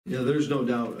Yeah, there's no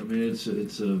doubt. I mean, it's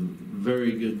a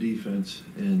very good defense,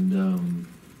 and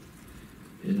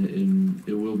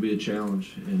it will be a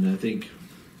challenge. And I think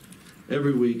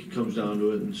every week it comes down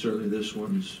to it, and certainly this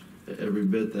one's every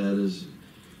bit that is.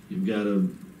 You got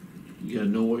to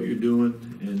know what you're doing,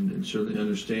 and certainly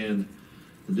understand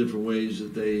the different ways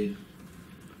that they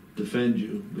defend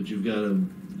you. But you've got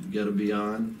to be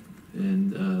on,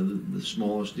 and the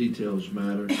smallest details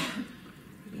matter.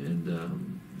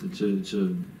 And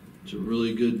it's a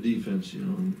really good defense, you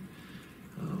know. And,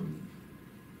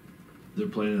 they're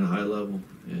playing at a high level,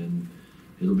 and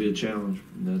it'll be a challenge,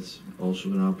 and that's also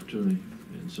an opportunity.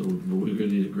 And so, but we're going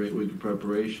to need a great week of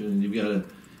preparation, and in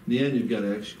the end, you've got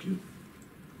to execute.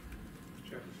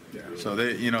 So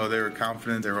they were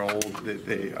confident. They were old.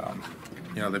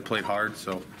 They played hard.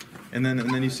 So, and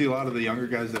then you see a lot of the younger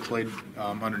guys that played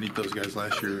underneath those guys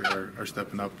last year are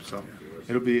stepping up. So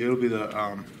it'll be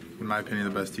the in my opinion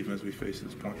the best defense we face at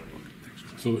this point.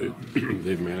 So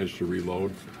they've managed to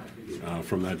reload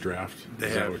from that draft.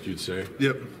 Is that what you'd say?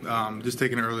 Yep. Just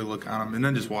taking an early look on them, and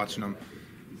then just watching them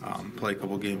play a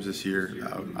couple games this year.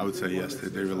 I would say yes,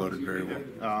 they reloaded very well.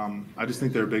 I just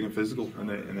think they're big and physical, and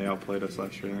they outplayed us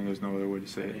last year. I think there's no other way to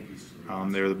say it.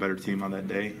 They were the better team on that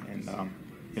day, and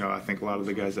I think a lot of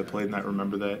the guys that played in that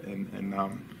remember that,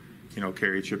 and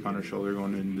carry a chip on their shoulder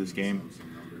going into this game.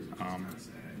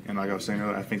 And like I was saying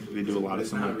earlier, I think they do a lot of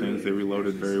similar things. They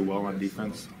reloaded very well on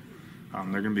defense.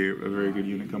 They're going to be a very good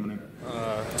unit coming in.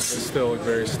 They still look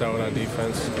very stout on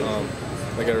defense.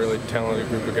 They got a really talented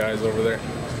group of guys over there.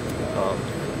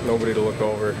 Nobody to look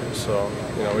over, so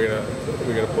we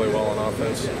gotta play well on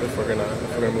offense if we're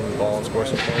gonna move the ball and score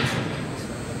some points.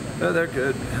 Yeah, they're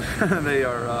good. They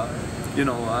are.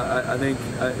 I think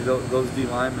those D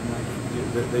linemen,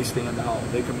 they stand out.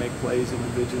 They can make plays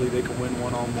individually. They can win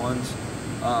one-on-ones.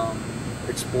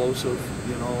 Explosive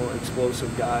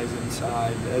guys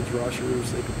inside, edge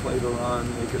rushers. They could play the run.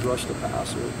 They could rush the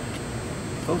passer.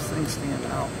 Those things stand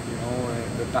out.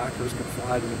 The backers can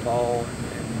fly to the ball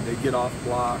and they get off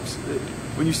blocks.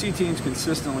 When you see teams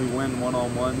consistently win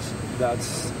one-on-ones,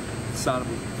 that's not a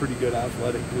pretty good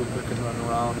athletic group that can run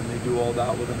around, and they do all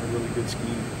that within a really good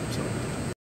scheme. So.